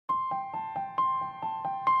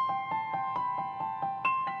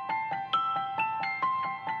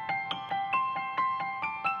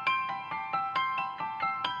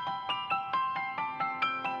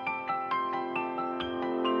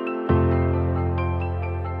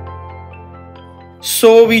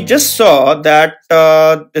So we just saw that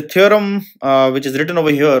the theorem which is written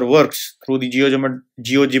over here works through the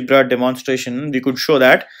GeoGebra demonstration. We could show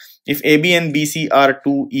that if AB and BC are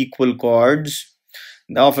two equal chords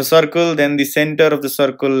of a circle, then the center of the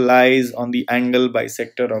circle lies on the angle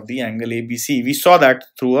bisector of the angle ABC. We saw that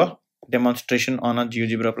through a demonstration on a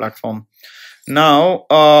GeoGebra platform. Now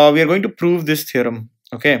we are going to prove this theorem.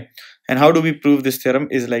 Okay, and how do we prove this theorem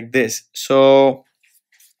is like this. So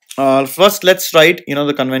first let's write,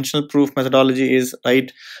 the conventional proof methodology is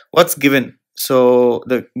write what's given. So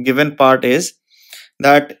the given part is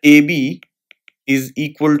that AB is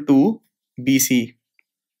equal to BC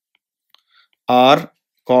are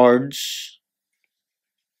chords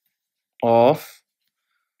of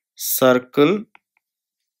circle,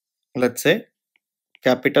 let's say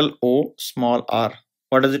capital O small r.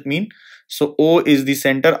 What does it mean? So O is the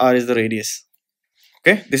center, R is the radius.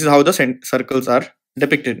 Okay, this is how the circles are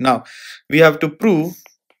depicted. Now we have to prove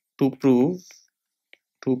what do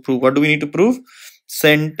we need to prove?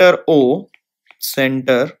 Center O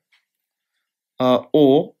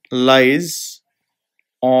lies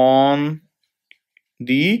on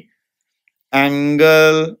the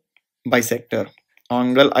angle bisector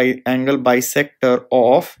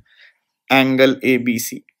of angle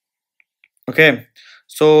ABC. Okay,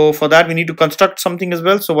 so for that we need to construct something as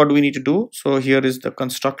well. So what do we need to do? So here is the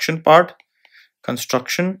construction part.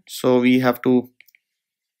 So we have to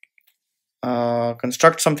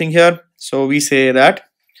construct something here. So we say that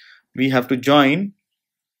we have to join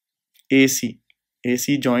AC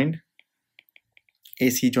joined.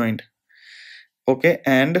 Okay,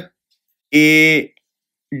 and AD,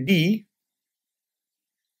 the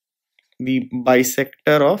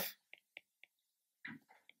bisector of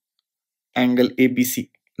angle ABC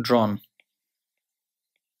drawn,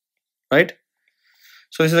 right?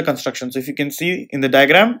 So this is the construction. So if you can see in the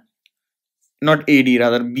diagram, not AD,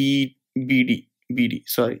 rather BD,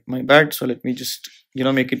 sorry, my bad. So let me just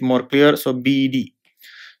make it more clear. So BD,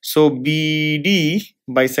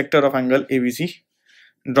 bisector of angle ABC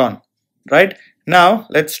drawn, right? Now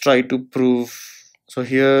let's try to prove. So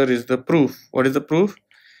here is the proof. What is the proof?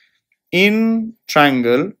 In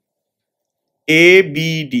triangle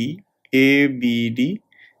ABD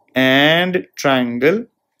and triangle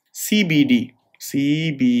CBD,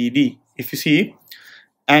 if you see,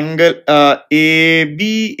 angle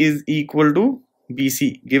AB is equal to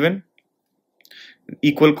BC, given,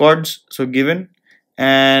 equal chords, so given,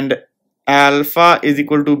 and alpha is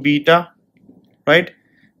equal to beta, right?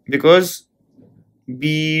 Because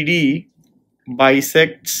BD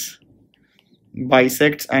bisects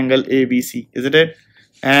angle ABC, isn't it?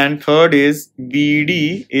 And third is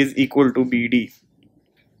BD is equal to BD,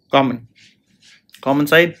 common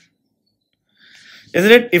side,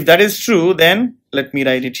 isn't it? If that is true, then let me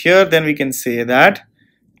write it here. Then we can say that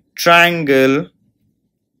triangle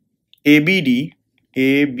ABD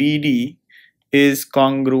is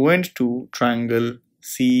congruent to triangle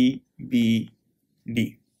CBD,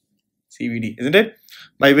 isn't it?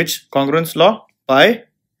 By which congruence law? By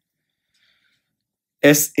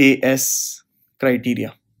SAS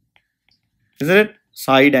criteria, isn't it?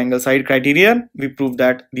 Side criterion. We prove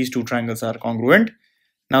that these two triangles are congruent.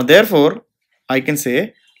 Now therefore I can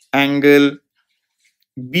say angle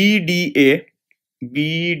BDA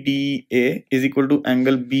is equal to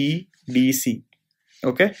angle BDC.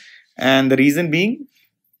 Okay, and the reason being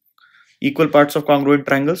equal parts of congruent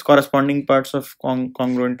triangles, corresponding parts of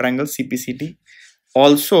congruent triangles, CPCT.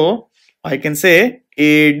 Also I can say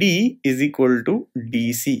AD is equal to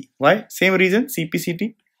DC. Why? Same reason,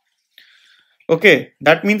 CPCT. Okay,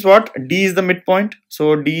 that means what? D is the midpoint.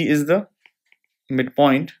 So D is the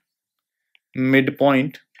midpoint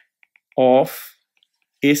of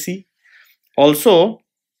AC. Also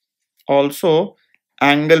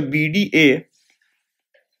angle BDA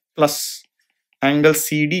plus angle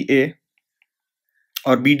CDA,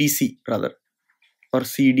 or BDC rather, or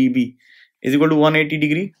CDB, is equal to 180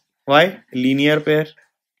 degree. Why? Linear pair.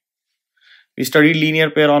 We studied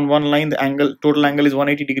linear pair on one line. The total angle is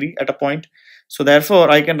 180 degree at a point. So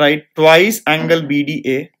therefore I can write twice angle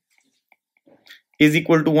BDA is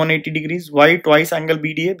equal to 180 degrees. Why twice angle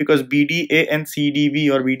BDA? Because BDA and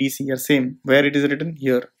CDB or BDC are same, where it is written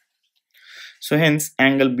here. So hence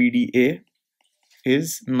angle BDA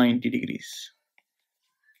is 90 degrees,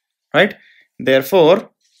 right?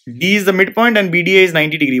 Therefore D is the midpoint and BDA is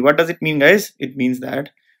 90 degree. What does it mean, guys? It means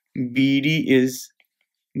that BD is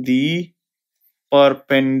the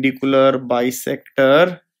perpendicular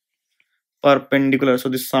bisector. So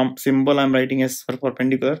this symbol I'm writing as for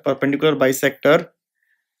perpendicular bisector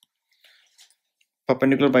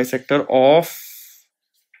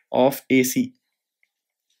of AC.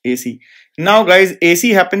 AC. Now guys, AC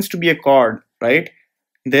happens to be a chord, right?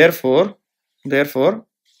 Therefore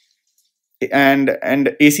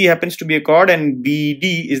and AC happens to be a chord, and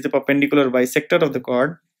BD is the perpendicular bisector of the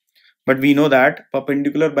chord. But we know that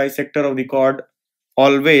perpendicular bisector of the chord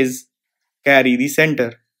always carry the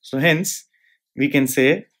center. So hence we can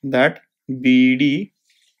say that BD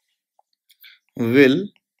will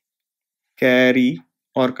carry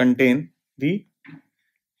or contain the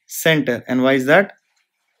center. And why is that?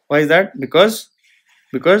 Because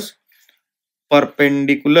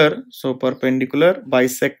perpendicular, so perpendicular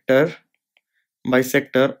bisector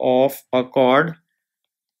of a chord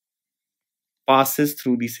passes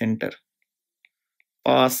through the center,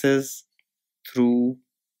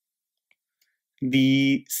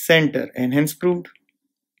 and hence proved,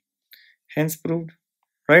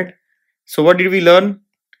 right? So what did we learn?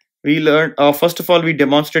 We learned, first of all, we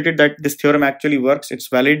demonstrated that this theorem actually works, it's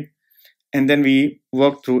valid, and then we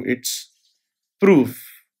worked through its proof,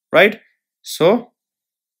 right? So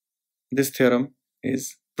this theorem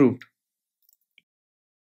is proved.